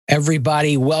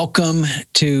Everybody, welcome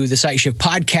to the Sight Shift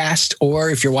podcast, or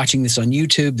if you're watching this on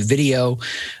YouTube, the video.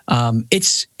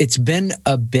 It's been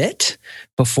a bit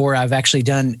before I've actually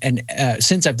done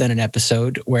since I've done an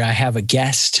episode where I have a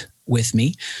guest with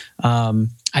me.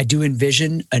 I do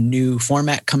envision a new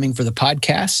format coming for the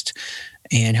podcast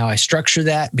and how I structure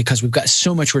that, because we've got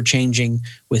so much we're changing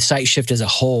with Sight Shift as a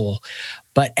whole.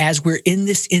 But as we're in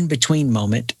this in-between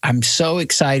moment, I'm so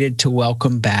excited to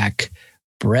welcome back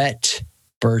Brett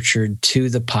Burchard to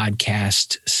the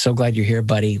podcast. So glad you're here,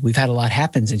 buddy. We've had a lot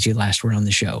happen since you last were on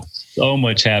the show. So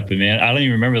much happened, man. I don't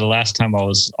even remember the last time I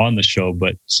was on the show,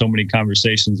 but so many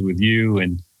conversations with you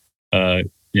and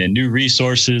new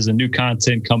resources and new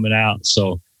content coming out.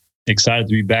 So excited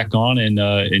to be back on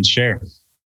and share.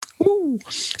 Ooh.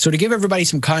 So to give everybody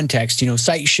some context,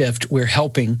 Sight Shift, we're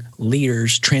helping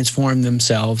leaders transform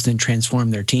themselves and transform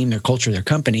their team, their culture, their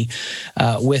company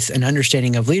with an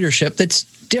understanding of leadership that's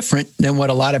different than what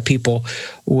a lot of people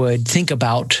would think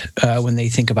about when they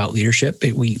think about leadership.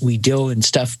 We deal in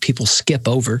stuff people skip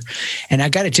over. And I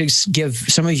got to just give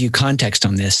some of you context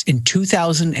on this. In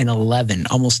 2011,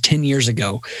 almost 10 years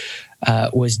ago,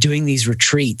 was doing these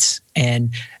retreats,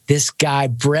 and this guy,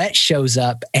 Brett, shows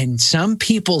up, and some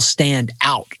people stand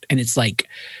out, and it's like,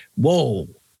 whoa,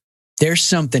 there's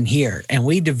something here. And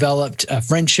we developed a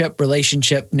friendship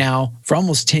relationship now for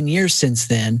almost 10 years since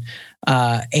then.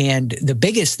 And the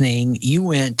biggest thing, you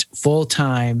went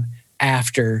full-time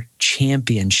after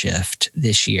Champion Shift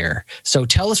this year. So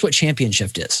tell us what Champion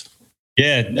Shift is.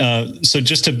 Yeah. So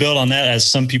just to build on that, as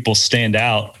some people stand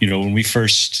out, when we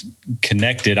first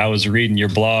connected, I was reading your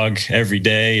blog every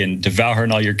day and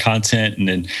devouring all your content. And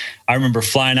then I remember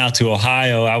flying out to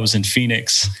Ohio. I was in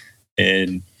Phoenix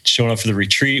and showing up for the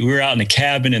retreat. We were out in a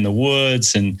cabin in the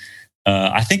woods, and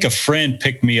I think a friend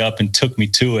picked me up and took me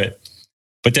to it.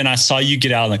 But then I saw you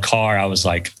get out in the car. I was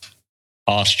like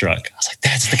awestruck. I was like,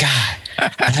 that's the guy.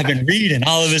 I've been reading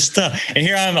all of this stuff. And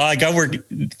here I'm like,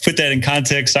 put that in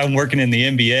context. I'm working in the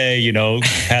NBA,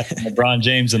 passing LeBron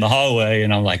James in the hallway.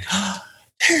 And I'm like,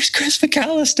 there's Chris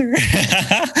McAllister.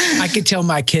 I could tell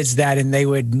my kids that and they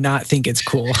would not think it's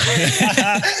cool.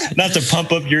 Not to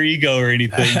pump up your ego or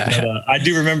anything. But I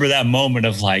do remember that moment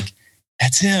of like,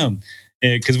 that's him.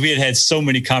 Because we had so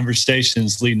many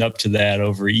conversations leading up to that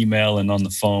over email and on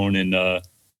the phone. And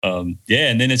and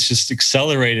then it's just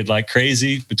accelerated like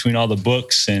crazy between all the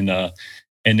books. And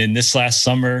then this last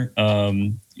summer,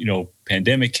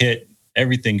 pandemic hit,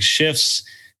 everything shifts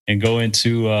and go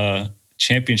into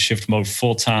Champion Shift mode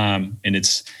full time. And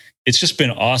it's just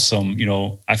been awesome.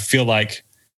 I feel like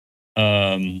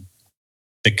the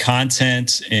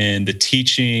content and the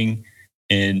teaching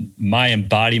and my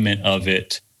embodiment of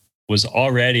it was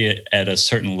already at a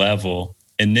certain level.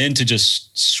 And then to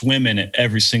just swim in it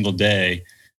every single day,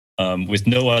 with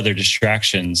no other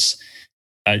distractions,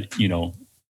 you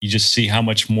just see how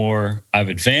much more I've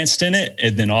advanced in it.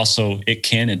 And then also it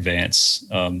can advance.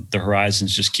 The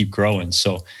horizons just keep growing.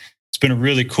 So it's been a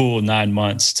really cool 9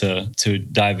 months to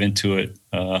dive into it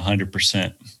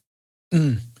 100%.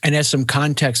 And as some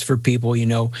context for people,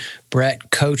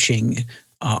 Brett coaching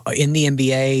in the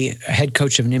NBA, head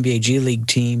coach of an NBA G League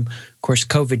team. Of course,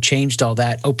 COVID changed all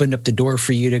that, opened up the door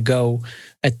for you to go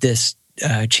at this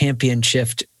Champion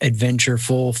Shift adventure,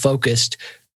 full focused.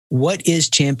 What is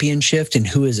Champion Shift and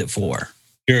who is it for?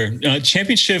 Sure.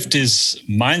 Champion Shift is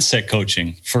mindset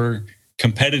coaching for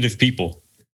competitive people.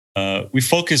 We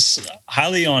focus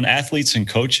highly on athletes and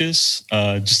coaches.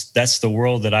 Just that's the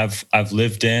world that I've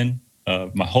lived in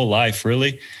my whole life,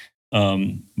 really.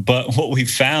 But what we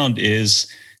found is,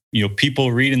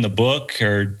 people reading the book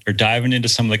or diving into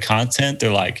some of the content,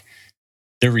 they're like,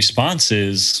 their response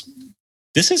is,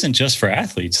 this isn't just for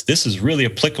athletes. This is really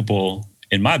applicable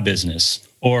in my business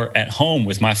or at home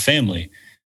with my family.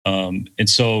 And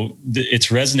so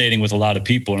it's resonating with a lot of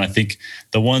people. And I think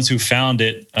the ones who found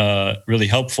it really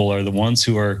helpful are the ones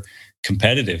who are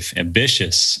competitive,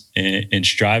 ambitious, and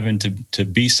striving to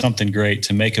be something great,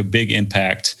 to make a big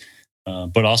impact,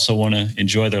 but also want to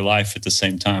enjoy their life at the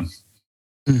same time.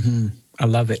 Mm-hmm. I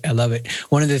love it.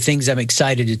 One of the things I'm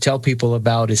excited to tell people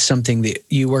about is something that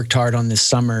you worked hard on this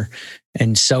summer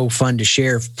and so fun to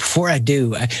share. Before I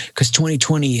do, because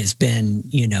 2020 has been,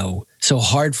 so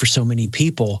hard for so many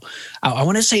people, I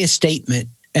want to say a statement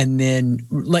and then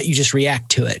let you just react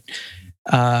to it.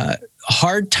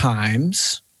 Hard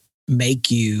times make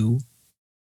you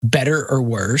better or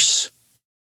worse.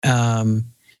 And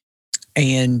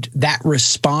that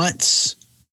response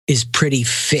is pretty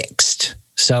fixed.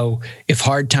 So if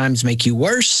hard times make you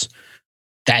worse,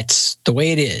 that's the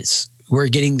way it is. We're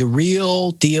getting the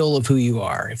real deal of who you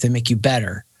are. If they make you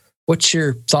better, what's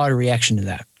your thought or reaction to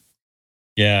that?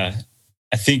 Yeah.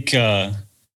 I think how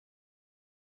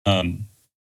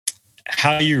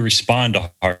you respond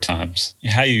to hard times,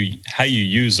 how you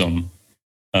use them,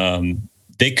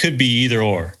 they could be either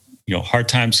or. Hard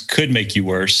times could make you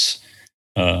worse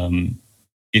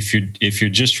if you're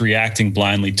just reacting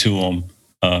blindly to them,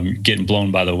 getting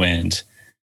blown by the wind.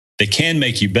 They can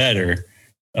make you better.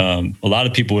 A lot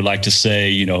of people would like to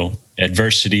say,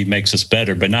 adversity makes us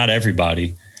better, but not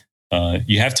everybody.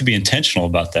 You have to be intentional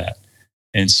about that.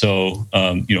 And so,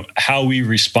 how we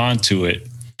respond to it,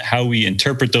 how we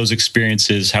interpret those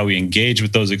experiences, how we engage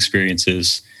with those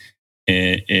experiences,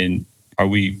 and are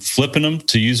we flipping them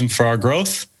to use them for our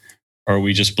growth? Or are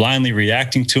we just blindly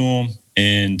reacting to them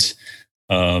and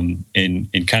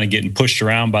kind of getting pushed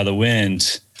around by the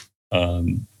wind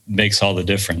makes all the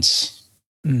difference.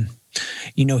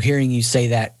 Hearing you say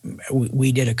that,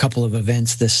 we did a couple of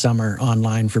events this summer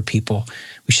online for people.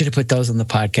 We should have put those on the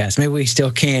podcast. Maybe we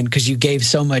still can, because you gave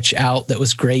so much out that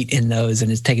was great in those,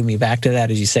 and it's taking me back to that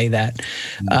as you say that.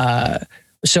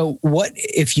 So what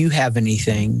if you have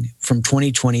anything from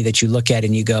 2020 that you look at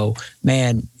and you go,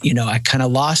 man, I kind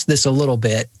of lost this a little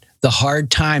bit. The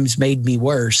hard times made me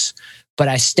worse, but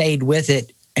I stayed with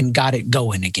it and got it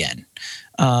going again.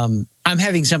 I'm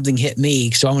having something hit me,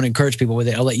 so I want to encourage people with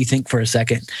it. I'll let you think for a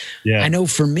second. Yeah. I know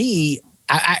for me,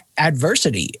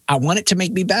 adversity, I want it to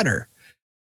make me better.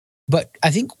 But I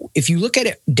think if you look at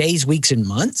it days, weeks, and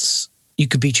months, you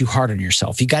could be too hard on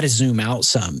yourself. You got to zoom out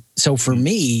some. So for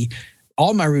me,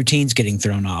 all my routines getting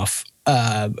thrown off,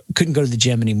 couldn't go to the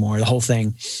gym anymore, the whole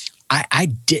thing. I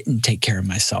didn't take care of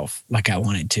myself like I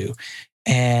wanted to.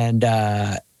 And,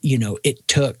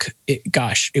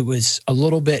 it was a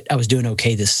little bit, I was doing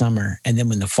okay this summer. And then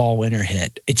when the fall winter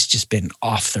hit, it's just been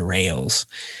off the rails.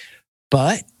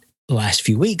 But the last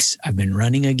few weeks, I've been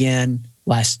running again.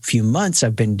 Last few months,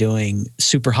 I've been doing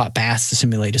super hot baths to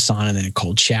simulate a sauna and then a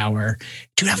cold shower.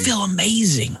 Dude, I feel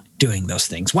amazing doing those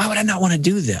things. Why would I not want to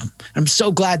do them? I'm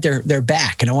so glad they're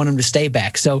back, and I want them to stay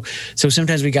back. So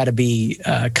sometimes we got to be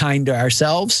kind to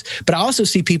ourselves, but I also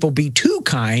see people be too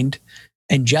kind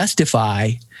and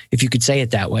justify, if you could say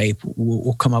it that way,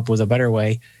 we'll come up with a better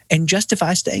way, and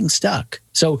justify staying stuck.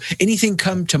 So anything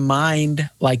come to mind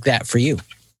like that for you?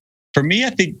 For me, I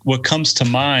think what comes to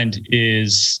mind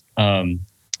is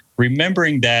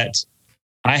remembering that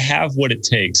I have what it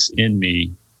takes in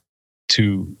me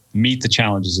to meet the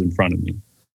challenges in front of me.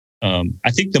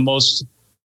 I think the most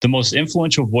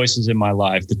influential voices in my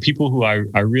life, the people who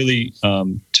I really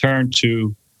turn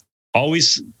to,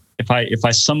 always, if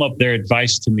I sum up their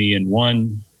advice to me in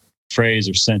one phrase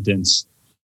or sentence,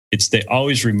 it's they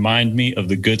always remind me of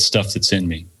the good stuff that's in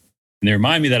me. And they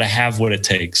remind me that I have what it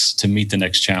takes to meet the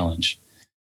next challenge.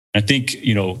 I think,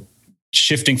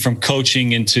 shifting from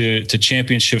coaching into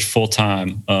championship full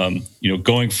time,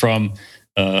 going from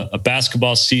a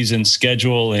basketball season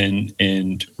schedule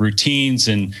and routines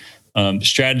and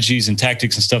strategies and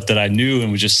tactics and stuff that I knew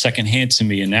and was just secondhand to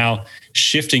me, and now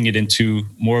shifting it into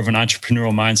more of an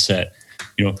entrepreneurial mindset.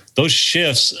 Those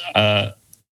shifts,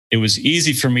 it was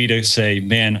easy for me to say,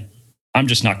 man, I'm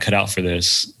just not cut out for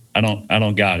this. I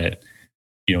don't got it.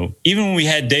 Even when we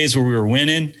had days where we were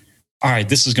winning, all right,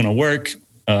 this is going to work.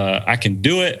 I can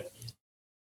do it.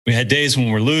 We had days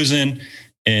when we're losing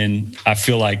and I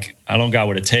feel like I don't got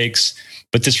what it takes.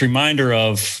 But this reminder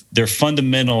of their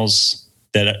fundamentals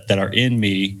that are in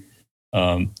me,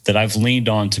 that I've leaned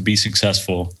on to be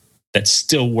successful, that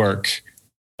still work,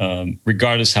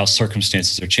 regardless how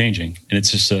circumstances are changing. And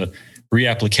it's just a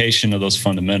reapplication of those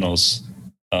fundamentals.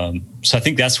 So I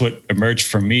think that's what emerged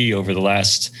for me over the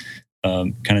last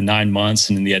kind of 9 months,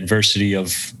 and in the adversity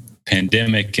of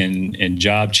pandemic and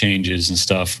job changes and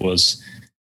stuff, was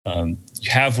you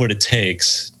have what it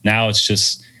takes. Now it's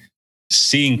just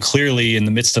seeing clearly in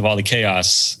the midst of all the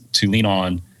chaos to lean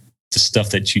on the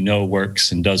stuff that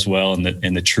works and does well,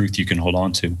 and the truth you can hold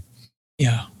on to.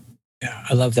 Yeah,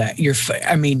 I love that.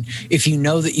 If you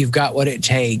know that you've got what it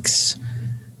takes,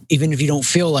 even if you don't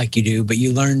feel like you do, but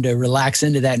you learn to relax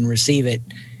into that and receive it,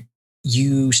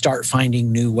 you start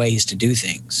finding new ways to do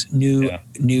things,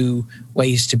 new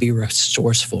ways to be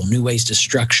resourceful, new ways to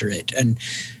structure it. And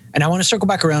I want to circle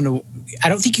back around to, I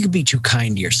don't think you can be too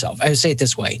kind to yourself. I would say it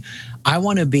this way. I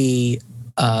want to be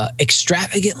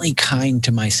extravagantly kind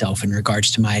to myself in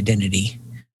regards to my identity,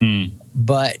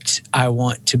 but I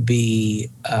want to be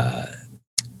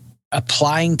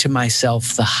applying to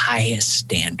myself the highest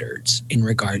standards in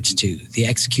regards to the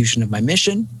execution of my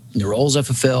mission, the roles I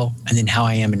fulfill, and then how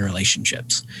I am in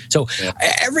relationships. So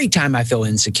every time I feel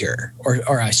insecure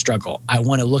or I struggle, I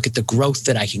want to look at the growth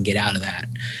that I can get out of that.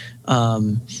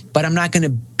 But I'm not going to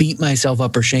beat myself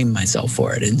up or shame myself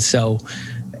for it. And so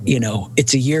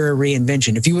it's a year of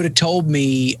reinvention. If you would have told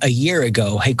me a year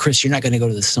ago, hey, Chris, you're not going to go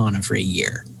to the sauna for a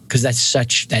year because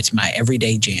that's my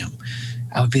everyday jam,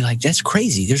 I would be like, that's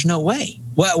crazy. There's no way.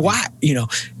 Well, why?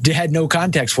 Had no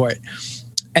context for it.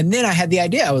 And then I had the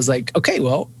idea. I was like, okay,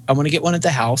 well, I want to get one at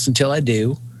the house. Until I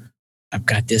do, I've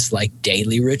got this like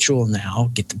daily ritual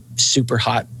now. Get the super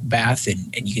hot bath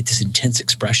and you get this intense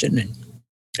expression. And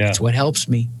that's what helps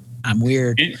me. I'm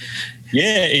weird.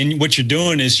 And what you're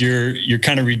doing is you're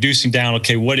kind of reducing down,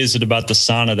 okay, what is it about the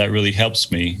sauna that really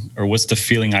helps me? Or what's the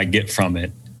feeling I get from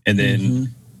it? And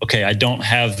then, okay, I don't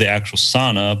have the actual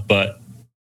sauna, but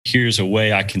here's a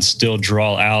way I can still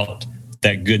draw out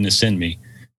that goodness in me,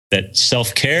 that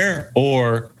self-care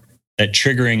or that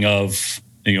triggering of,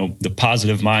 the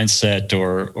positive mindset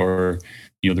or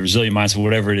the resilient mindset,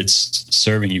 whatever it's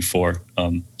serving you for.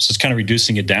 So it's kind of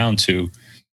reducing it down to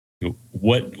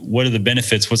what are the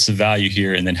benefits? What's the value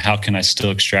here? And then how can I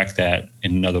still extract that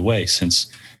in another way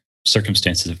since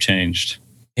circumstances have changed?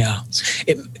 Yeah,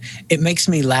 it makes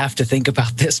me laugh to think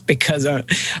about this because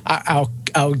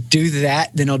I'll do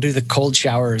that, then I'll do the cold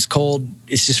shower. It's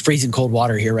just freezing cold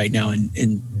water here right now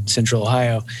in Central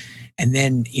Ohio. And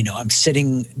then, I'm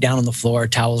sitting down on the floor,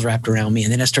 towels wrapped around me,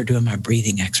 and then I start doing my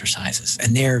breathing exercises.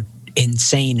 And they're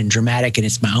insane and dramatic, and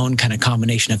it's my own kind of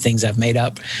combination of things I've made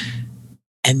up.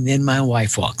 And then my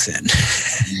wife walks in.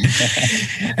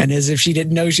 And as if she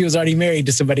didn't know she was already married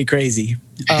to somebody crazy.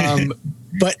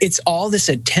 But it's all this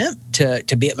attempt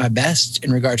to be at my best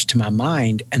in regards to my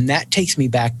mind. And that takes me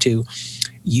back to,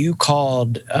 you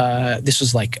called, this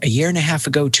was like a year and a half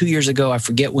ago, 2 years ago, I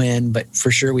forget when, but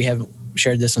for sure we haven't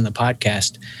shared this on the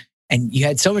podcast. And you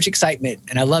had so much excitement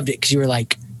and I loved it because you were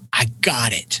like, I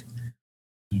got it.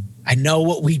 I know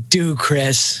what we do,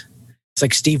 Chris. It's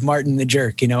like Steve Martin, the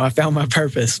jerk. I found my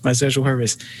purpose, my social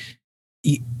purpose.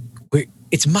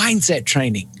 It's mindset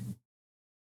training.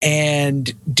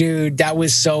 And dude, that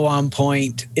was so on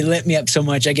point. It lit me up so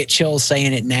much. I get chills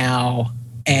saying it now.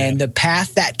 And the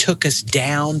path that took us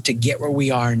down to get where we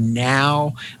are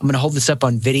now, I'm going to hold this up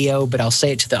on video, but I'll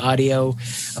say it to the audio.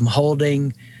 I'm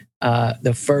holding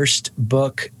the first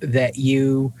book that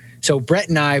so Brett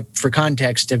and I, for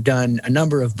context, have done a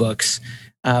number of books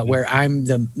where I'm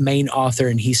the main author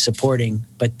and he's supporting,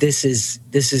 but this is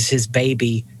his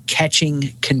baby,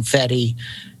 Catching Confetti,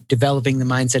 Developing the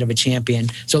Mindset of a Champion.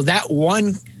 So that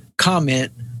one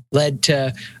comment led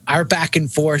to our back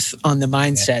and forth on the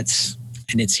mindsets.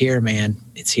 And it's here, man.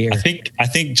 It's here. I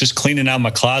think just cleaning out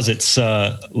my closets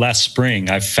last spring,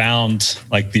 I found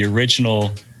like the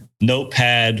original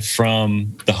notepad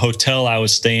from the hotel I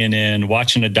was staying in,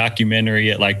 watching a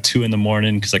documentary at like 2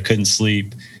 a.m. because I couldn't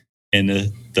sleep. And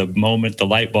the moment the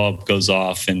light bulb goes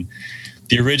off and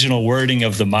the original wording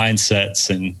of the mindsets.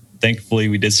 And thankfully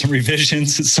we did some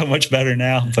revisions. It's so much better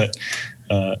now. But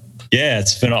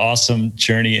it's been an awesome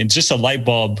journey and just a light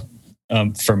bulb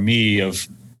for me of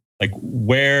like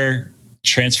where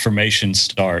transformation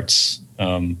starts.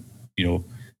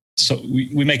 So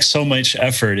we make so much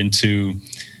effort into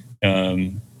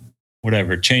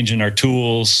changing our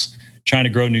tools, trying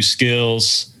to grow new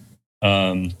skills,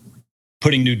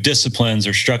 putting new disciplines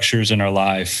or structures in our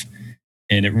life.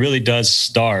 And it really does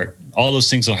start. All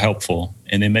those things are helpful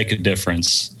and they make a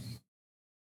difference.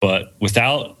 But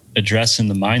without addressing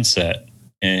the mindset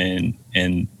and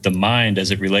the mind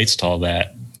as it relates to all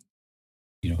that,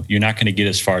 you're not going to get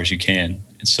as far as you can.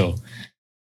 And so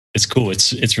it's cool.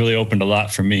 It's really opened a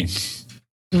lot for me.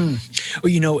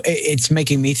 Well, it's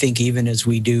making me think even as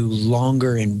we do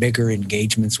longer and bigger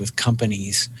engagements with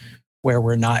companies where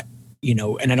we're not,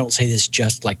 and I don't say this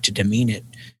just like to demean it,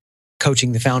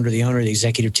 coaching the founder, the owner, the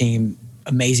executive team,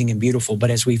 amazing and beautiful.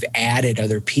 But as we've added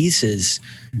other pieces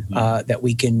that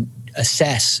we can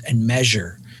assess and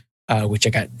measure, which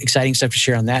I got exciting stuff to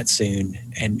share on that soon,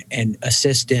 and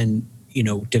assist in,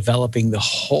 developing the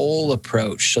whole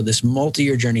approach. So this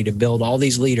multi-year journey to build all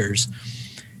these leaders,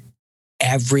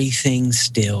 everything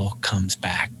still comes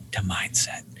back to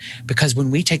mindset. Because when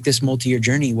we take this multi-year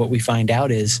journey, what we find out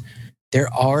is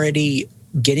they're already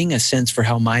getting a sense for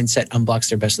how mindset unblocks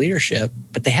their best leadership,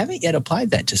 but they haven't yet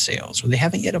applied that to sales, or they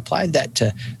haven't yet applied that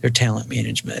to their talent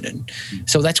management. And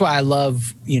so that's why I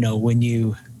love, when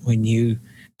you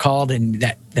called and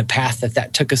that the path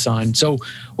that took us on. So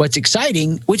what's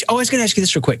exciting, I was going to ask you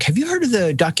this real quick. Have you heard of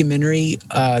the documentary,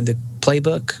 The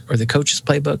Playbook, or The Coach's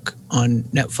Playbook on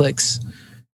Netflix?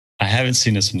 I haven't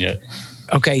seen this one yet.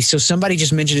 Okay, so somebody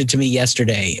just mentioned it to me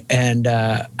yesterday, and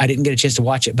I didn't get a chance to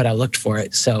watch it, but I looked for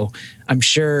it. So I'm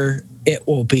sure it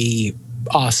will be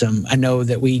awesome. I know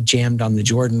that we jammed on the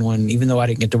Jordan one, even though I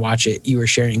didn't get to watch it. You were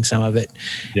sharing some of it.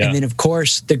 Yeah. And then, of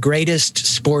course, the greatest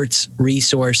sports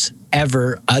resource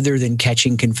ever other than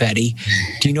catching confetti.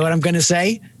 Do you know what I'm going to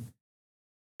say?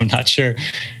 I'm not sure.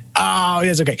 Oh,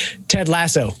 it's okay. Ted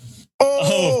Lasso.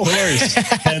 Oh, of course.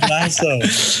 Ted Lasso.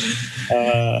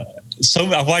 So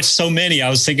I watched so many. I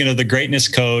was thinking of The Greatness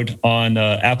Code on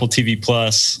Apple TV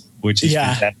Plus, which is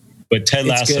fantastic. But Ted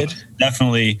Lasso,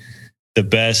 definitely the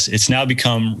best. It's now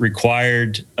become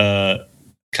required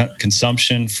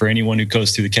consumption for anyone who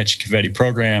goes through the Catch Confetti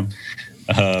program.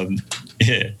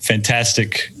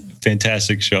 Fantastic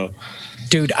show.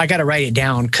 Dude, I got to write it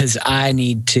down because I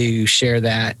need to share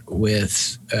that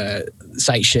with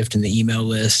SiteShift and the email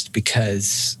list,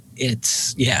 because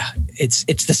it's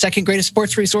the second greatest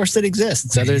sports resource that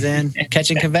exists other than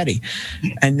catching confetti.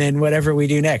 And then whatever we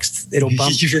do next, it'll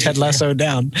bump Ted Lasso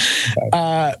down.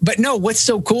 But no, what's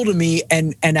so cool to me,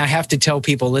 and I have to tell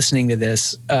people listening to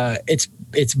this,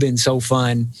 it's been so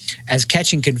fun as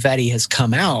Catching Confetti has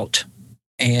come out,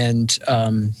 and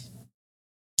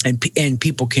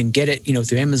people can get it,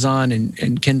 through Amazon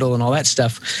and Kindle and all that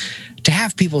stuff, to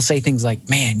have people say things like,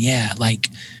 man, yeah, like,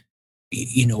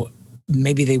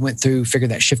 maybe they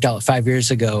figured that shift out 5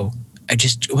 years ago. I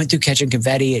just went through Catching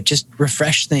Confetti. It just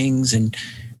refreshed things and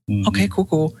okay,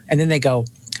 cool. And then they go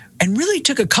and really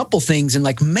took a couple things and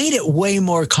like made it way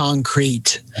more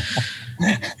concrete.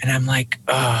 And I'm like,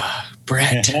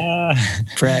 Brett.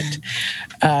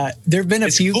 There've been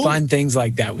a few fun things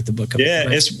like that with the book.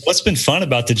 It's what's been fun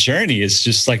about the journey is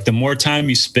just like the more time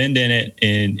you spend in it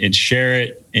and share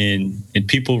it and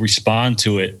people respond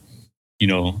to it,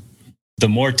 the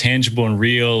more tangible and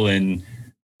real and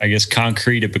I guess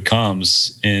concrete it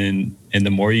becomes, and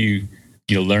the more you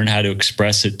learn how to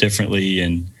express it differently.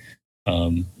 And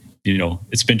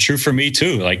it's been true for me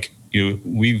too. Like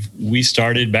we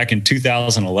started back in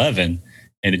 2011,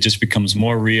 and it just becomes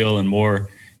more real and more.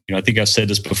 I think I've said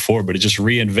this before, but it just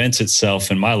reinvents itself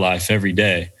in my life every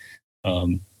day.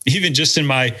 Even just in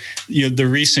my, the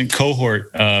recent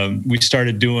cohort, we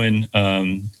started doing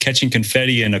Catching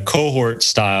Confetti in a cohort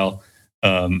style.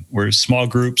 We're small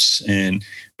groups and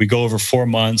we go over 4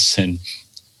 months, and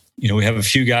we have a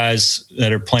few guys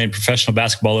that are playing professional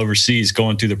basketball overseas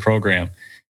going through the program,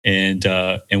 and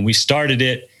we started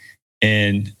it,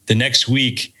 and the next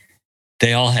week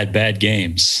they all had bad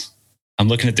games. I'm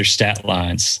looking at their stat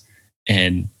lines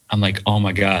and I'm like, oh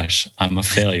my gosh, I'm a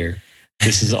failure.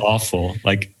 This is awful.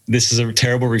 Like, this is a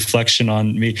terrible reflection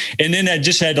on me. And then I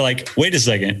just had to wait a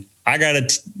second. I got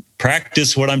to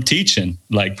practice what I'm teaching.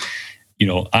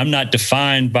 I'm not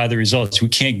defined by the results. We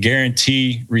can't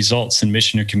guarantee results in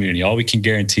mission or community. All we can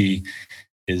guarantee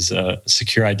is a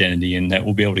secure identity, and that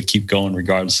we'll be able to keep going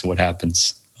regardless of what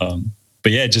happens.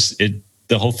 But yeah,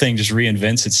 the whole thing just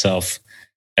reinvents itself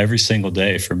every single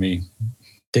day for me.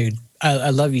 Dude, I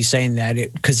love you saying that,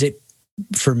 because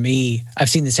for me, I've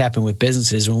seen this happen with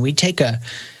businesses. When we take a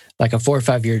 4 or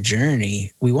 5 year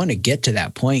journey, we want to get to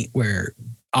that point where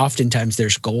oftentimes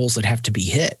there's goals that have to be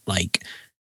hit,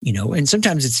 and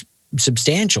sometimes it's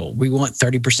substantial. We want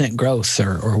 30% growth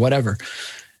or whatever.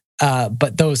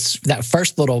 But that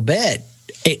first little bit,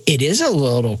 it is a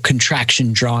little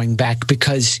contraction drawing back,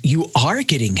 because you are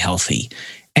getting healthy,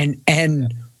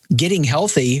 and getting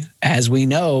healthy, as we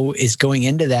know, is going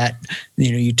into that,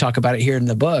 you talk about it here in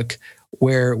the book,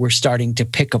 where we're starting to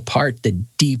pick apart the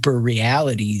deeper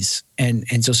realities.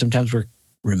 And so sometimes we're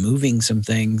removing some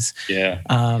things. Yeah.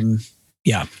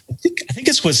 Yeah. I think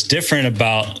it's what's different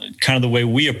about kind of the way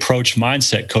we approach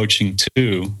mindset coaching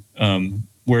too,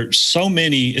 where so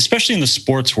many, especially in the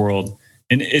sports world,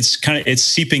 and it's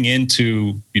seeping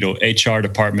into, HR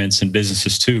departments and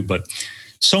businesses too, but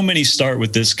so many start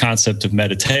with this concept of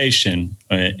meditation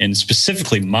and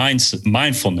specifically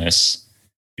mindfulness,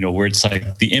 where it's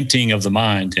like the emptying of the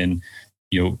mind and,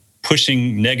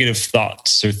 pushing negative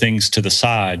thoughts or things to the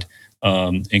side,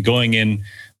 and going in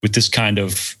with this kind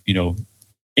of,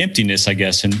 emptiness, I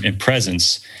guess, and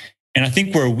presence. And I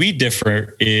think where we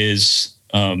differ is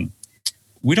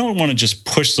we don't want to just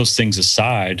push those things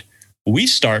aside. We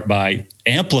start by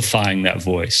amplifying that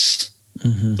voice.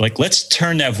 Mm-hmm. Let's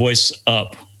turn that voice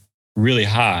up really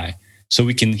high so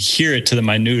we can hear it to the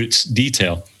minute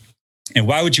detail. And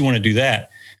why would you want to do that?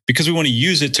 Because we want to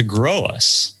use it to grow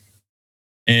us.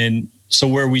 And so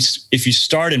if you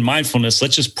start in mindfulness,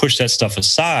 let's just push that stuff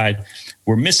aside,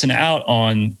 we're missing out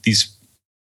on these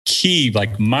key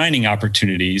mining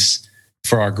opportunities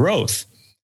for our growth.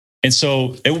 And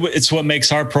so it's what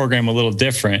makes our program a little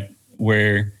different,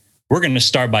 where we're going to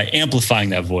start by amplifying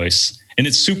that voice. And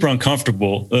it's super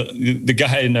uncomfortable. The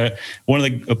guy one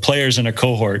of the players in a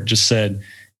cohort just said,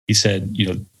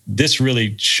 this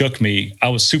really shook me. I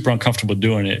was super uncomfortable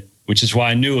doing it, which is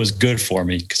why I knew it was good for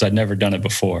me, because I'd never done it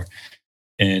before.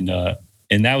 And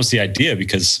And that was the idea,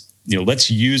 because,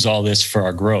 let's use all this for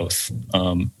our growth,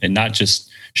 and not just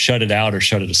shut it out or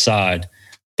shut it aside,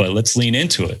 but let's lean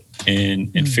into it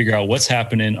and figure out what's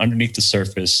happening underneath the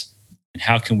surface, and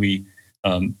how can we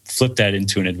flip that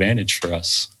into an advantage for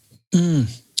us.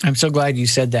 I'm so glad you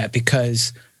said that,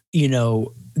 because,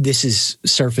 this is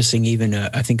surfacing even,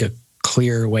 I think, a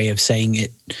clear way of saying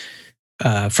it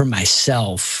for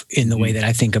myself in the way that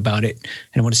I think about it.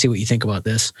 And I want to see what you think about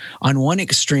this. On one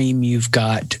extreme, you've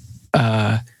got,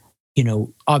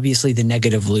 obviously the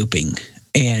negative looping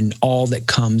and all that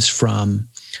comes from,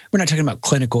 we're not talking about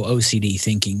clinical OCD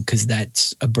thinking, because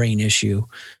that's a brain issue.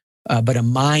 But a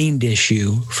mind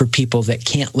issue for people that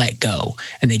can't let go,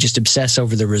 and they just obsess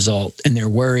over the result, and they're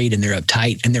worried and they're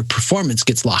uptight, and their performance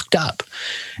gets locked up.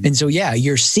 And so,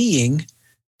 you're seeing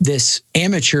this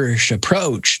amateurish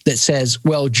approach that says,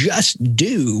 well, just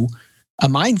do a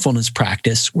mindfulness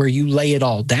practice where you lay it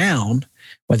all down,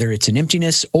 whether it's an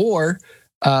emptiness or,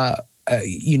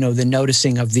 the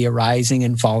noticing of the arising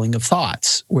and falling of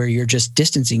thoughts, where you're just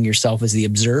distancing yourself as the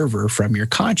observer from your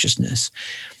consciousness.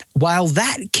 While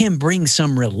that can bring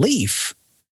some relief,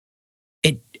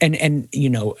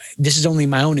 this is only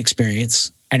my own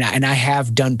experience, and I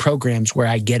have done programs where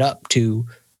I get up to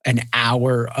an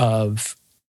hour of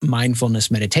mindfulness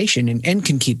meditation and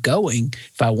can keep going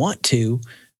if I want to.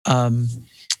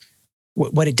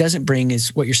 What it doesn't bring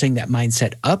is what you're saying, that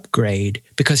mindset upgrade,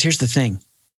 because here's the thing.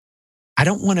 I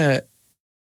don't want to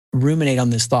ruminate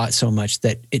on this thought so much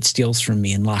that it steals from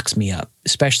me and locks me up,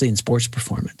 especially in sports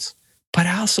performance. But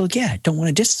I also, don't want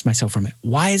to distance myself from it.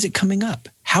 Why is it coming up?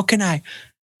 How can I,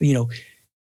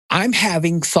 I'm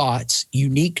having thoughts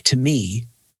unique to me,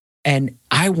 and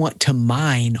I want to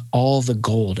mine all the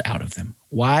gold out of them.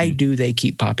 Why do they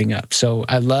keep popping up? So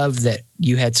I love that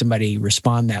you had somebody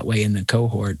respond that way in the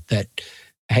cohort, that,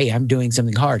 hey, I'm doing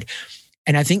something hard.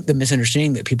 And I think the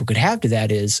misunderstanding that people could have to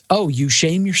that is, oh, you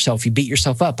shame yourself, you beat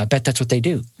yourself up. I bet that's what they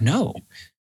do. No.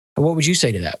 What would you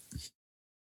say to that?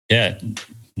 Yeah.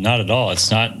 Not at all.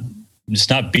 It's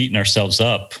not beating ourselves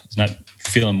up. It's not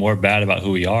feeling more bad about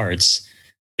who we are. It's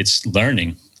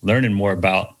learning more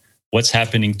about what's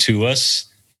happening to us,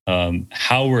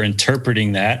 how we're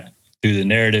interpreting that through the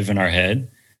narrative in our head,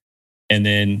 and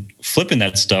then flipping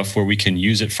that stuff where we can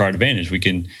use it for our advantage. We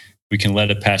can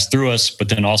let it pass through us, but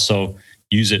then also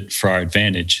use it for our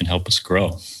advantage and help us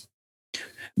grow.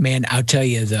 Man, I'll tell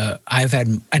you, I've had,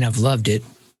 and I've loved it,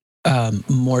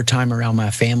 more time around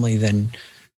my family than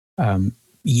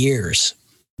years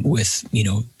with,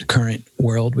 the current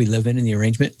world we live in and the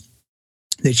arrangement.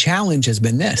 The challenge has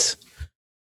been this: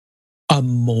 a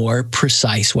more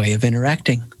precise way of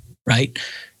interacting, right?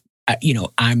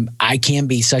 I can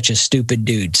be such a stupid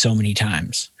dude so many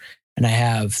times. And I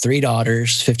have 3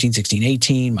 daughters, 15, 16,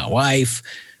 18, my wife.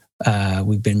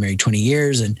 We've been married 20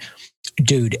 years. And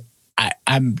dude,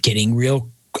 I'm getting real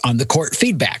on the court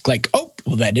feedback. Like, oh,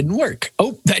 well, that didn't work.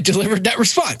 Oh, that delivered that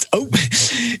response. Oh,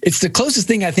 it's the closest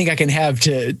thing I think I can have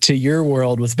to your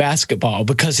world with basketball,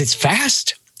 because it's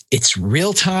fast, it's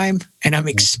real time, and I'm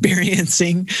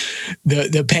experiencing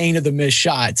the pain of the missed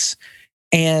shots.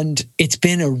 And it's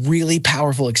been a really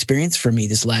powerful experience for me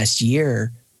this last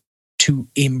year to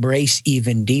embrace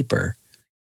even deeper.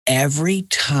 Every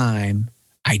time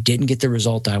I didn't get the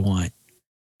result I want,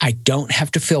 I don't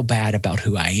have to feel bad about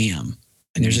who I am.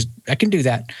 And I can do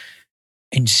that.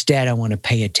 Instead, I want to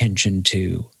pay attention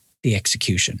to the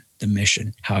execution, the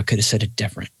mission, how I could have said it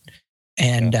different.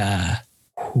 And,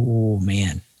 oh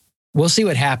man, we'll see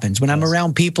what happens. When I'm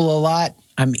around people a lot,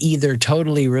 I'm either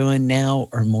totally ruined now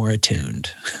or more attuned.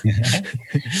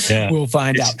 Yeah. We'll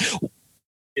find out.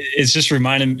 It's just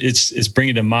it's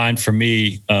bringing to mind for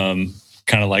me, kind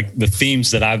of like the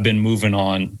themes that I've been moving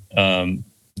on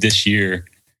this year,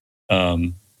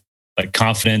 like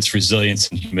confidence, resilience,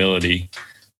 and humility.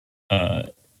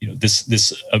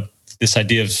 This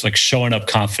idea of like showing up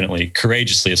confidently,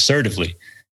 courageously, assertively.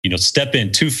 Step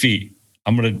in 2 feet.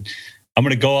 I'm gonna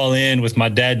go all in with my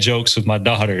dad jokes with my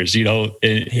daughters. And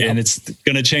it's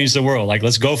gonna change the world. Like,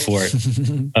 let's go for it.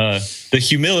 The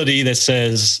humility that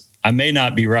says, I may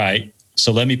not be right,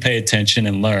 so let me pay attention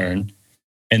and learn.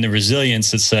 And the resilience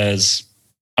that says,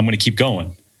 I'm going to keep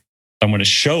going. I'm going to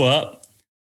show up,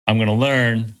 I'm going to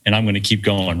learn, and I'm going to keep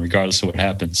going regardless of what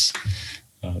happens.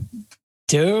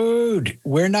 Dude,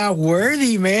 we're not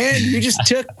worthy, man. You just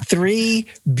took 3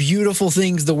 beautiful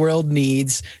things the world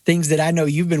needs, things that I know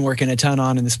you've been working a ton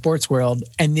on in the sports world,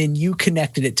 and then you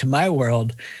connected it to my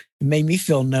world. It made me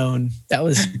feel known. That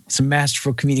was some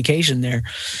masterful communication there.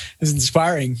 It was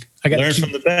inspiring. I got learn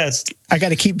from the best. I got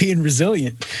to keep being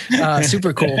resilient.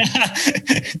 Super cool.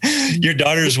 Your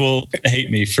daughters will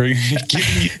hate me for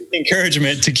giving you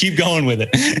encouragement to keep going with it.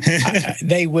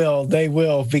 They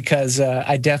will, because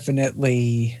I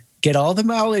definitely get all the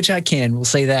mileage I can. We'll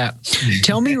say that.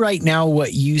 Tell me right now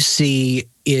what you see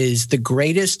is the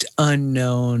greatest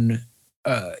unknown,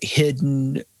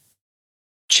 hidden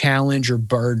challenge or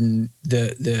burden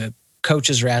the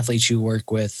coaches or athletes you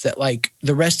work with that like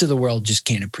the rest of the world just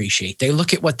can't appreciate. They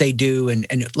look at what they do and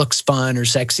it looks fun or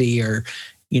sexy, or,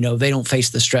 you know, they don't face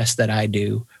the stress that I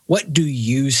do. What do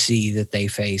you see that they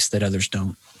face that others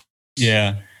don't?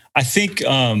 Yeah, I think,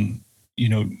 you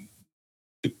know,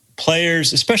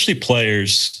 players, especially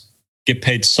players, get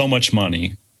paid so much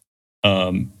money.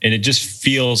 And it just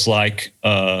feels like,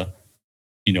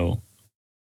 you know,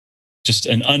 just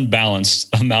an unbalanced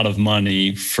amount of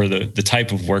money for the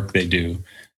type of work they do.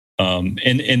 And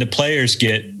the players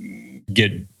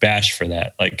get bashed for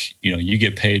that. Like, you know, you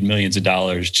get paid millions of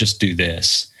dollars, just do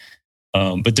this.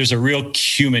 But there's a real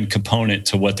human component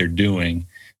to what they're doing.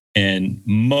 And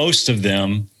most of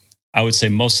them, I would say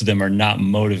most of them are not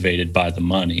motivated by the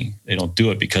money. They don't do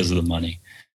it because of the money.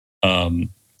 And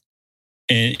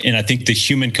I think the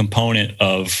human component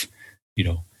of, you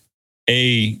know,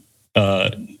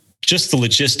 just the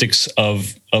logistics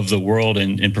of the world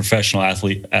in professional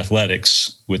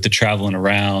athletics with the traveling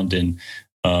around and,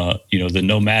 you know, the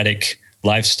nomadic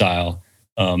lifestyle.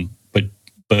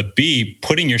 But B,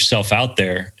 putting yourself out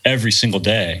there every single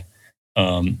day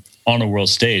on a world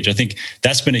stage. I think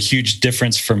that's been a huge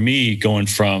difference for me going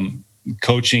from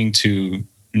coaching to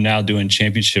now doing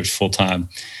championships full time.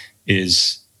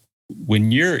 Is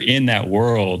when you're in that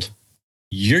world,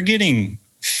 you're getting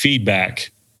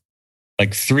feedback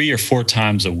like 3 or 4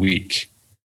 times a week,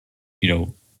 you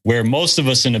know, where most of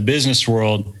us in the business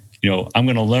world, you know, I'm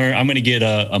going to get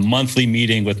a monthly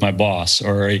meeting with my boss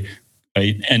or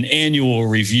an annual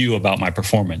review about my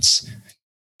performance.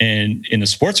 And in the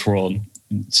sports world,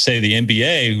 say the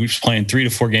NBA, who's playing 3 to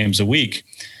 4 games a week,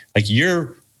 like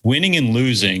you're winning and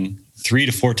losing 3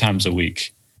 to 4 times a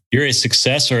week. You're a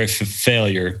success or a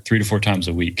failure 3 to 4 times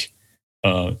a week.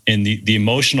 And the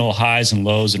emotional highs and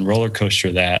lows and roller coaster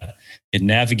of that and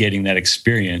navigating that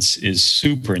experience is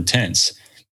super intense.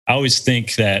 I always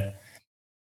think that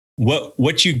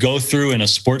what you go through in a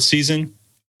sports season,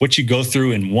 what you go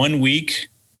through in 1 week,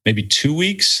 maybe 2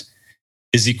 weeks,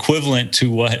 is equivalent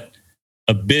to what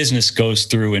a business goes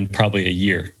through in probably a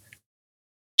year.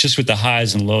 Just with the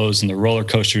highs and lows and the roller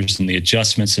coasters and the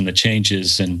adjustments and the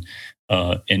changes and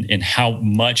how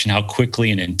much and how quickly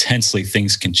and intensely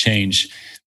things can change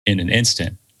in an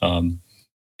instant.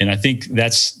 And I think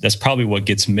that's probably what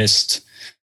gets missed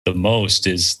the most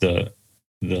is the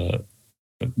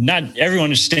not everyone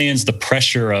understands the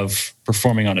pressure of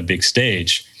performing on a big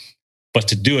stage, but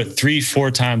to do it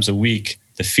 3-4 times a week,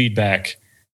 the feedback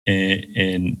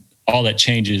and all that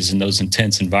changes in those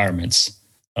intense environments,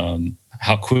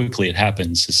 how quickly it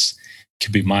happens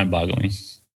could be mind-boggling.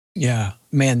 Yeah,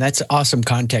 man, that's awesome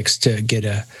context to get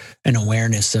an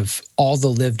awareness of all the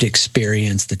lived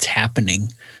experience that's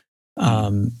happening.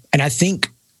 And I think,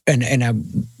 and I,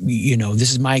 you know, this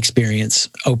is my experience,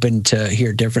 open to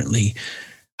hear differently.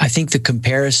 I think the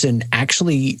comparison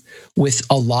actually with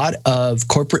a lot of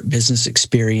corporate business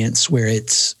experience where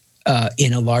it's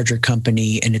in a larger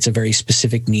company and it's a very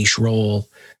specific niche role,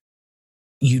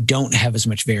 you don't have as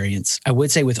much variance. I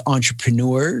would say with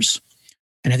entrepreneurs,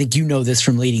 and I think you know this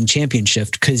from leading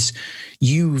Championship because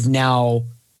you've now,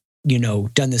 you know,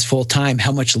 done this full time,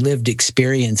 how much lived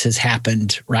experience has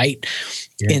happened, right?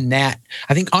 Yeah. In that,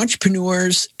 I think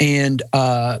entrepreneurs and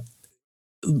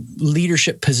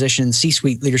leadership positions,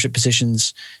 C-suite leadership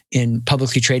positions in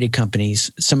publicly traded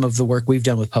companies, some of the work we've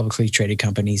done with publicly traded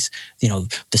companies, you know,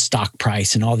 the stock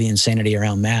price and all the insanity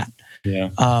around that. Yeah.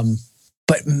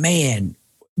 But man,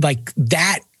 like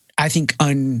that, I think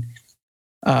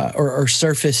or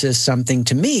surfaces something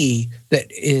to me that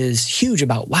is huge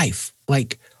about life.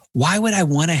 Like, why would I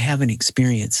want to have an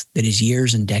experience that is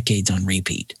years and decades on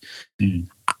repeat?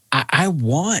 I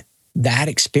want that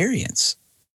experience.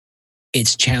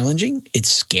 It's challenging.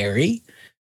 It's scary.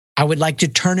 I would like to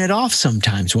turn it off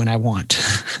sometimes when I want,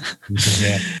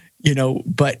 yeah. You know,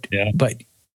 but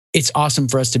it's awesome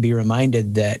for us to be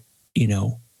reminded that, you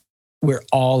know, we're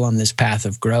all on this path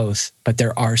of growth, but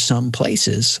there are some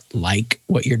places like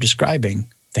what you're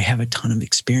describing. They have a ton of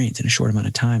experience in a short amount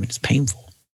of time and it's painful.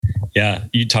 Yeah.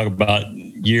 You talk about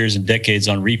years and decades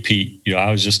on repeat. You know,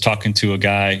 I was just talking to a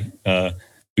guy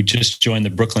who just joined the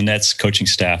Brooklyn Nets coaching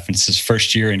staff and it's his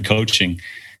first year in coaching.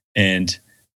 And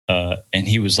and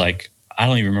he was like, I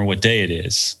don't even remember what day it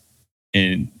is.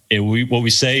 And what we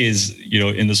say is,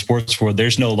 in the sports world,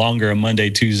 there's no longer a Monday,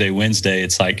 Tuesday, Wednesday.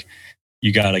 It's like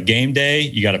you got a game day,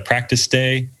 you got a practice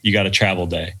day, you got a travel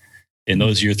day, and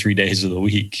those are your 3 days of the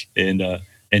week. And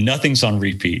nothing's on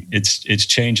repeat. It's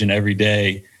changing every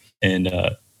day. And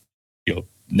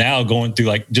now going through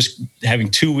like just having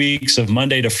 2 weeks of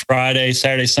Monday to Friday,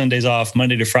 Saturday, Sundays off,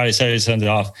 Monday to Friday, Saturday, Sunday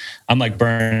off. I'm like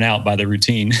burning out by the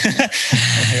routine.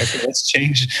 Okay, let's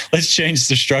change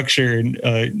the structure and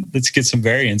let's get some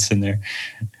variance in there.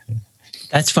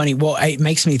 That's funny. Well, it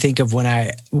makes me think of one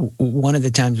of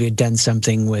the times we had done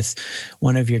something with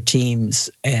one of your teams,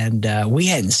 and we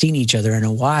hadn't seen each other in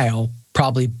a while,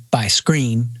 probably by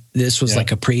screen. This was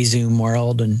like a pre-Zoom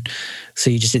world, and so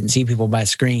you just didn't see people by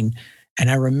screen. And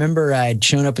I remember I'd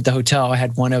shown up at the hotel. I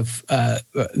had one of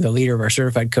the leader of our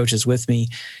certified coaches with me.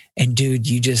 And dude,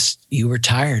 you were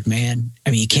tired, man.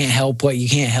 I mean, you can't help what you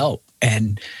can't help.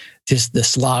 And just the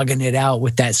slogging it out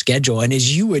with that schedule. And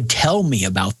as you would tell me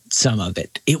about some of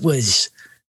it, it was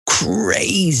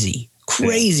crazy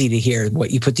to hear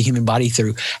what you put the human body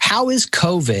through. How is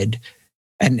COVID,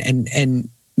 and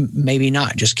maybe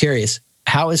not, just curious,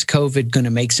 how is COVID going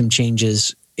to make some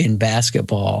changes in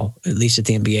basketball, at least at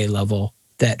the NBA level,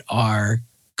 that are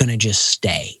going to just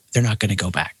stay? They're not going to go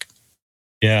back.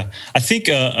 Yeah, I think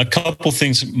a couple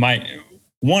things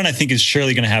one, I think is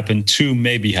surely going to happen. Two,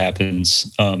 maybe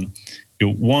happens.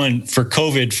 One, for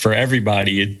COVID, for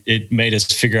everybody, it made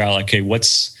us figure out, okay,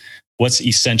 what's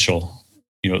essential,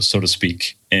 so to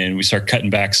speak. And we start cutting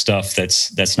back stuff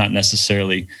that's not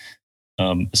necessarily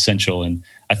essential. And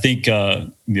I think,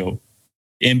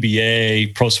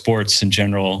 NBA, pro sports in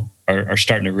general are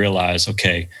starting to realize,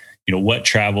 okay, what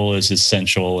travel is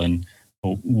essential and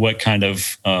what kind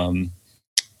of,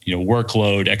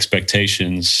 workload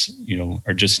expectations,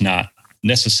 are just not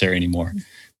necessary anymore.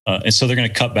 And so they're going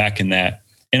to cut back in that.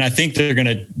 And I think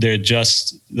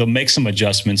they'll make some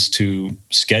adjustments to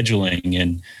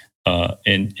scheduling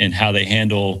and how they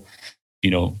handle,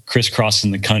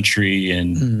 crisscrossing the country,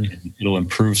 and it'll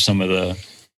improve some of the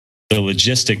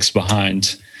logistics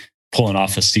behind pulling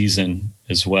off a season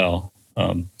as well.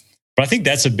 But I think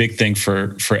that's a big thing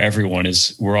for everyone,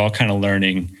 is we're all kind of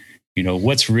learning,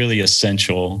 what's really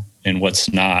essential and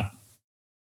what's not.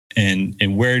 And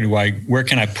where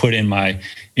can I put in my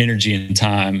energy and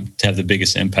time to have the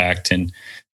biggest impact, and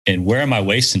where am I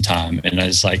wasting time? And I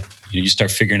was like, you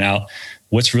start figuring out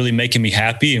what's really making me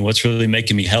happy and what's really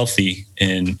making me healthy,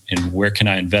 and where can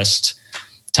I invest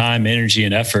time, energy,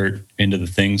 and effort into the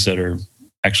things that are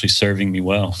actually serving me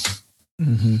well.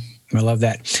 Mm-hmm. I love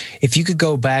that. If you could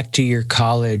go back to your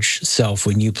college self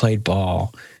when you played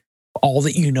ball, all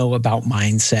that you know about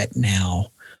mindset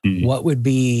now, what would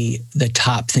be the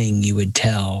top thing you would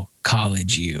tell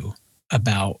college you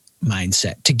about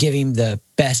mindset to give him the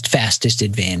best, fastest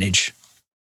advantage?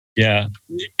 Yeah,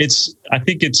 I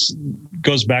think it's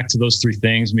goes back to those three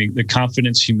things. I mean, the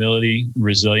confidence, humility,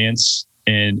 resilience,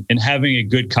 and having a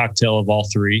good cocktail of all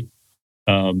three.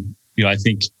 I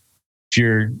think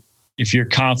if you're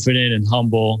confident and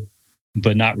humble,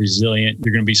 but not resilient,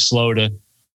 you're going to be slow to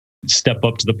step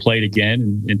up to the plate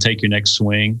again and take your next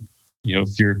swing.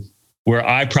 If you're where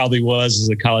I probably was as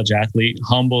a college athlete,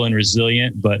 humble and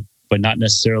resilient, but not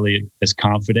necessarily as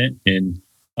confident, and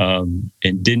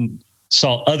didn't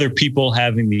saw other people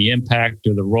having the impact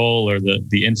or the role or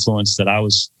the influence that I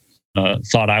was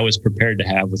thought I was prepared to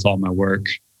have with all my work.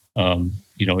 You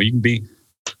can be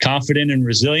confident and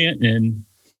resilient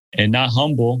and not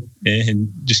humble,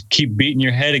 and just keep beating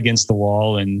your head against the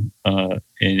wall and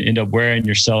end up wearing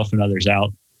yourself and others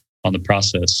out on the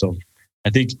process. So I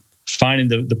think finding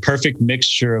the perfect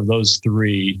mixture of those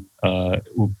three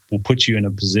will put you in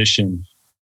a position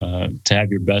to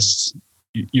have your best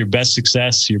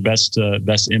success, your best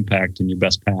impact, and your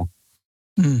best path.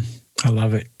 I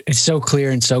love it. It's so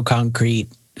clear and so concrete.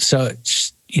 So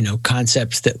it's,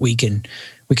 concepts that we can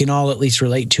all at least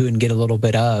relate to and get a little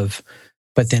bit of,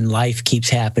 but then life keeps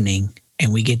happening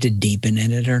and we get to deepen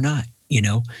in it or not.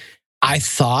 I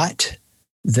thought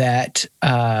that,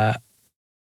 I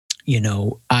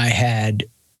had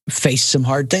faced some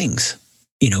hard things.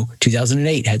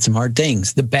 2008 had some hard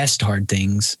things, the best hard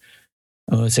things.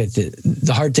 I would say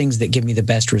the hard things that give me the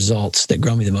best results, that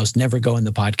grow me the most, never go in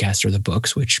the podcast or the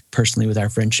books, which personally with our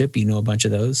friendship, a bunch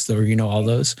of those, or all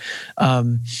those.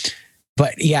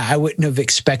 But yeah, I wouldn't have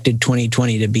expected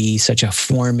 2020 to be such a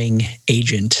forming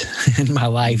agent in my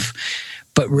life.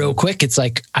 But real quick, it's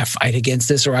like I fight against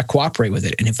this or I cooperate with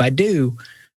it. And if I do,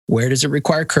 where does it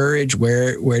require courage?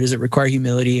 Where does it require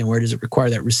humility? And where does it require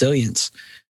that resilience?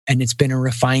 And it's been a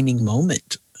refining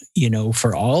moment,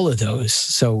 for all of those.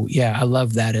 So yeah, I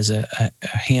love that as a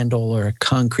handle or a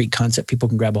concrete concept people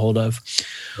can grab a hold of.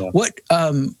 Yeah.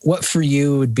 What for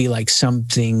you would be like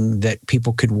something that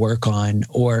people could work on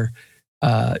or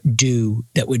do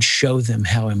that would show them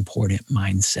how important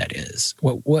mindset is?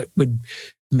 What would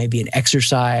maybe an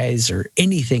exercise or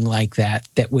anything like that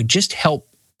would just help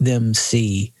them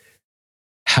see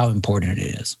how important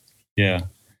it is? Yeah.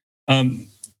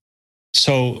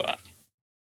 So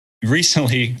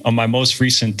recently, on my most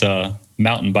recent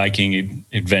mountain biking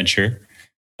adventure,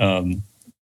 I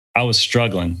was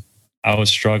struggling.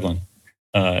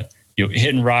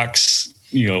 Hitting rocks,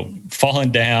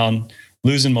 falling down,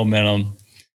 losing momentum,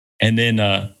 and then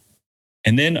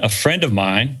a friend of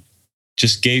mine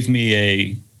just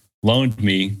loaned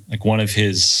me like one of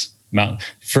his mountain.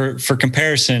 For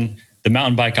comparison, the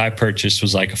mountain bike I purchased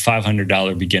was like a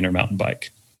 $500 beginner mountain bike.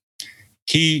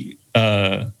 He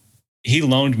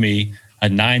loaned me a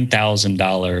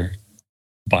 $9,000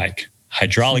 bike,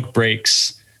 hydraulic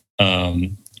brakes,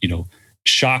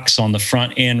 shocks on the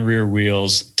front and rear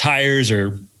wheels. Tires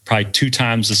are probably 2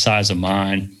 times the size of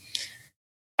mine.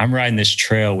 I'm riding this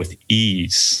trail with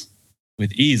ease,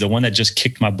 the one that just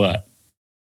kicked my butt.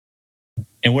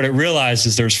 And what I realized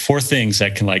is there's 4 things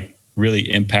that can like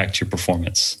really impact your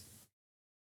performance.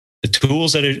 The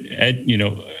tools that are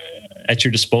at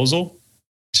your disposal,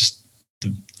 just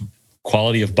the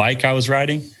quality of bike I was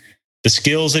riding, the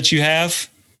skills that you have,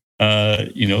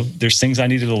 there's things I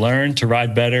needed to learn to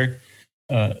ride better.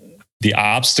 The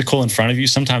obstacle in front of you,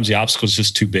 sometimes the obstacle is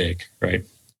just too big, right?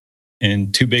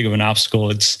 And too big of an obstacle,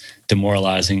 it's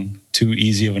demoralizing. Too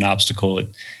easy of an obstacle,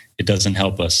 it doesn't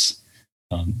help us.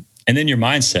 And then your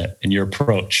mindset and your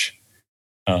approach.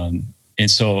 And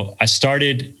so I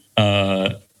started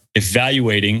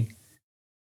evaluating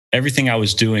everything I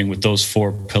was doing with those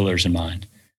 4 pillars in mind.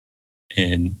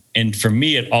 And for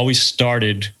me, it always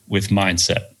started with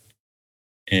mindset.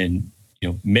 And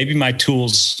maybe my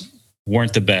tools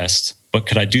weren't the best, but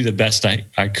could I do the best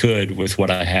I could with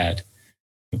what I had?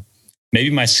 Maybe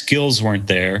my skills weren't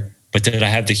there, but did I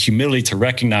have the humility to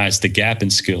recognize the gap in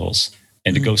skills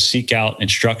and to go seek out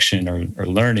instruction or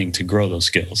learning to grow those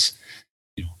skills?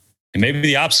 And maybe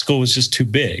the obstacle was just too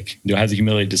big. Do I have the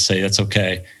humility to say, that's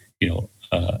okay?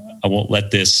 I won't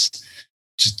let this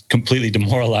just completely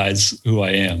demoralize who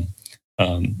I am.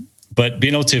 But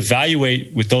being able to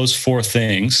evaluate with those 4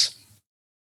 things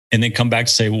and then come back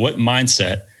to say, what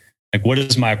mindset, like what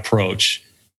is my approach?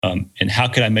 And how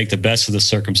could I make the best of the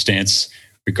circumstance,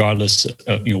 regardless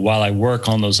of, while I work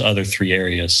on those other 3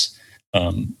 areas,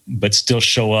 but still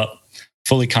show up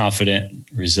fully confident,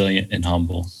 resilient, and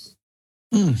humble.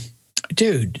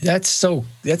 Dude, that's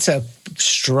a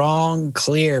strong,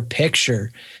 clear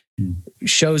picture.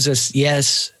 Shows us,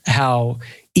 yes, how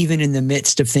even in the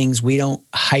midst of things we don't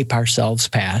hype ourselves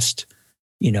past,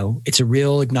 it's a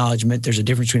real acknowledgement. There's a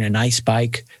difference between a nice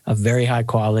bike of very high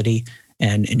quality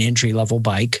and an entry-level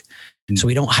bike. So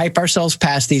we don't hype ourselves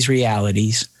past these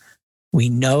realities. We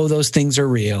know those things are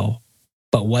real,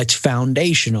 but what's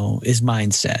foundational is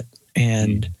mindset.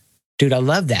 And dude, I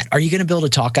love that. Are you going to build a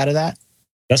talk out of that?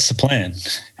 That's the plan.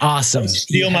 Awesome. Don't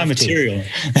steal my material.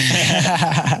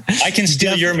 I can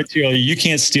steal your material. You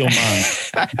can't steal mine.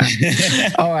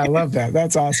 Oh, I love that.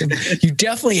 That's awesome. You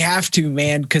definitely have to,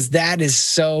 man, because that is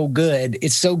so good.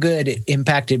 It's so good. It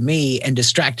impacted me and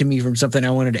distracted me from something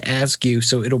I wanted to ask you.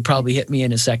 So it'll probably hit me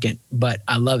in a second, but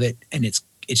I love it. And it's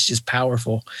just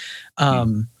powerful.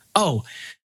 Oh,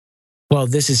 well,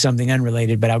 this is something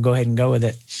unrelated, but I'll go ahead and go with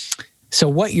it. So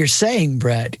what you're saying,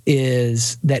 Brett,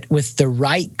 is that with the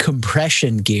right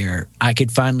compression gear, I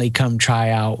could finally come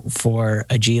try out for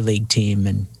a G League team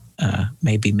and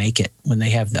maybe make it when they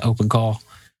have the open call.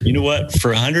 You know what?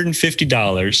 For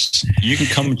 $150, you can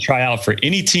come and try out for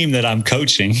any team that I'm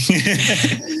coaching.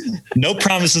 No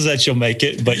promises that you'll make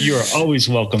it, but you are always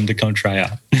welcome to come try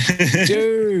out.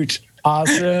 Dude,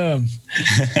 awesome.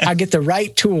 I get the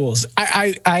right tools.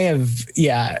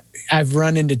 I've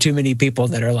run into too many people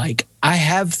that are like, I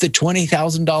have the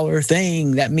 $20,000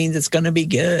 thing. That means it's going to be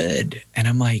good. And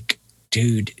I'm like,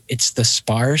 dude, it's the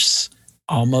sparse,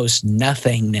 almost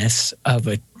nothingness of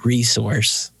a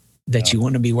resource that you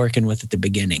want to be working with at the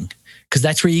beginning. Because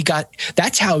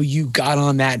that's how you got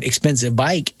on that expensive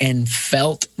bike and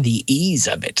felt the ease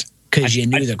of it because you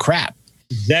knew the crap.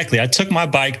 Exactly. I took my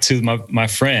bike to my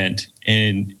friend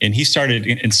and he started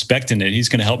inspecting it. He's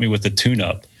going to help me with the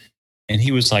tune-up. And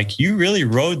he was like, you really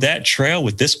rode that trail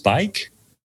with this bike?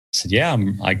 I said, yeah.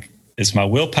 I'm like, it's my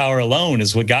willpower alone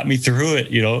is what got me through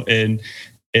it, and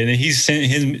And then he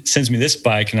sends me this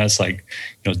bike, and I was like,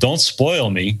 don't spoil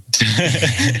me.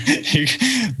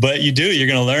 But you do. You're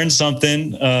going to learn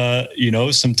something,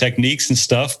 some techniques and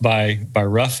stuff by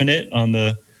roughing it on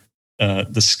the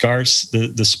sparse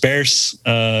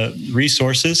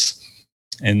resources.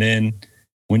 And then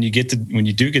when you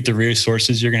do get the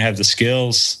resources, you're going to have the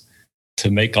skills to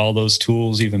make all those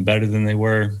tools even better than they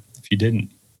were if you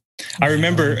didn't. I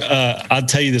remember, I'll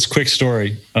tell you this quick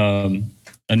story.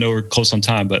 I know we're close on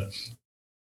time, but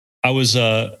I was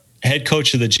head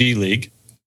coach of the G League.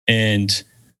 And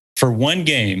for one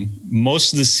game,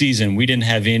 most of the season, we didn't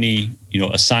have any,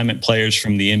 assignment players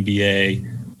from the NBA,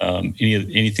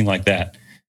 anything like that.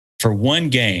 For one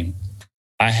game,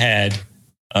 I had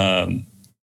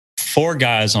 4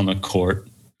 guys on the court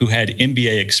who had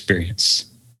NBA experience.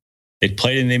 They'd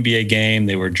played in an NBA game.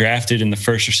 They were drafted in the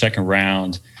first or second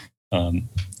round.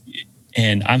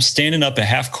 And I'm standing up at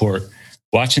half court,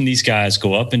 watching these guys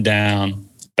go up and down,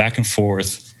 back and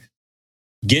forth,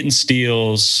 getting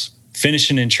steals,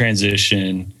 finishing in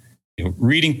transition,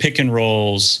 reading pick and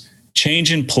rolls,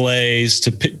 changing plays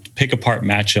to pick apart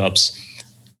matchups,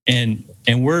 and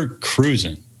we're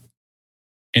cruising.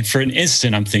 And for an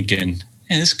instant, I'm thinking,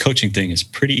 man, this coaching thing is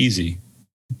pretty easy.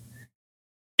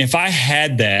 If I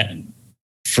had that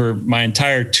for my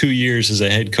entire 2 years as a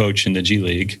head coach in the G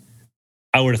League,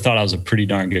 I would have thought I was a pretty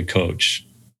darn good coach,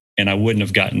 and I wouldn't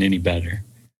have gotten any better.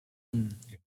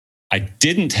 I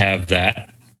didn't have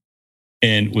that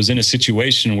and was in a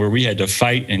situation where we had to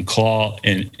fight and claw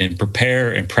and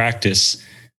prepare and practice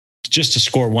just to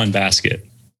score one basket.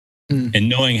 And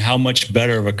knowing how much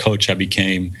better of a coach I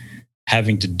became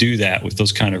having to do that with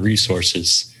those kind of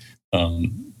resources,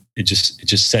 it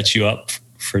just sets you up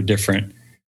for a different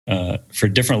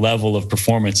level of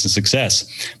performance and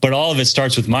success. But all of it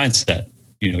starts with mindset.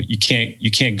 You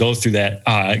can't go through that.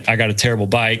 I got a terrible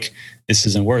bike. This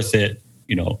isn't worth it.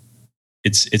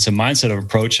 It's a mindset of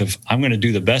approach of I'm going to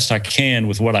do the best I can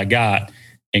with what I got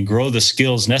and grow the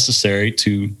skills necessary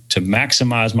to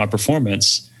maximize my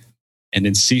performance, and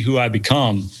then see who I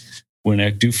become when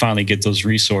I do finally get those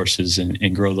resources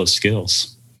and grow those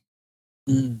skills.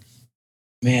 Man,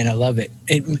 I love it.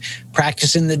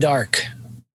 Practice in the dark,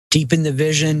 deepen the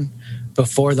vision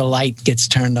before the light gets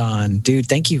turned on. Dude,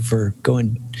 thank you for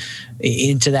going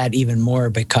into that even more,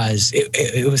 because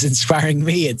it was inspiring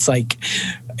me. It's like,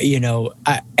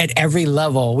 at every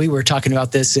level, we were talking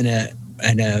about this in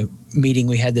a meeting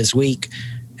we had this week.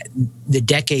 The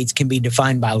decades can be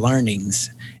defined by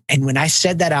learnings. And when I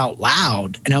said that out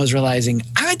loud and I was realizing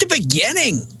I'm at the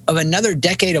beginning of another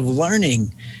decade of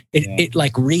learning, it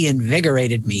like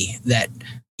reinvigorated me that,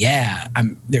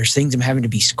 there's things I'm having to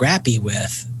be scrappy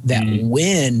with that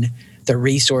when the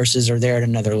resources are there at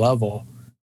another level,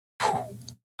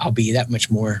 I'll be that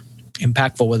much more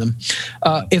impactful with them.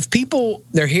 If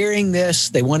they're hearing this,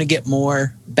 they want to get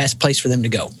more, best place for them to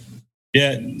go.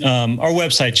 Yeah. Our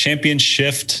website,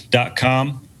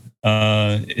 championshift.com.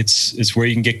 It's where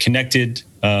you can get connected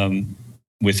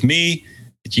with me.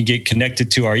 You can get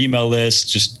connected to our email list,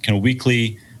 just kind of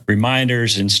weekly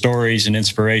reminders and stories and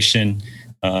inspiration.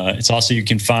 It's also, you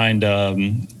can find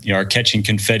our Catching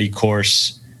Confetti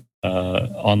course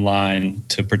online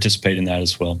to participate in that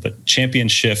as well. But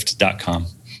championshift.com.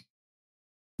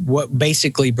 What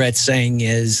basically Brett's saying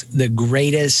is the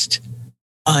greatest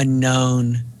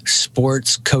unknown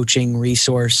sports coaching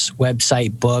resource,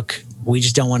 website, book. We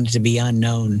just don't want it to be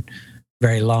unknown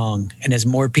very long. And as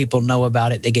more people know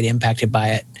about it, they get impacted by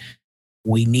it.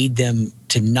 We need them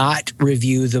to not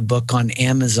review the book on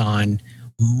Amazon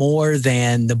more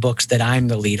than the books that I'm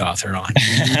the lead author on.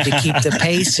 We need to keep the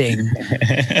pacing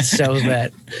so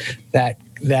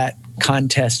that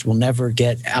contest will never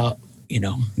get out,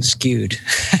 skewed.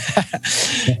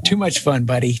 Too much fun,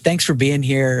 buddy. Thanks for being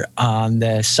here on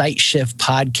the Sight Shift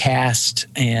podcast.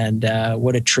 And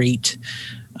what a treat.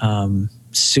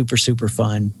 Super, super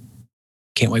fun.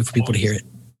 Can't wait for people to hear it.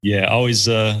 Yeah, always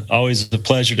a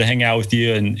pleasure to hang out with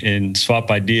you and swap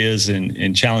ideas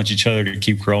and challenge each other to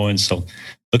keep growing. So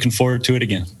looking forward to it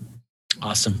again.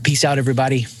 Awesome. Peace out,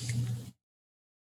 everybody.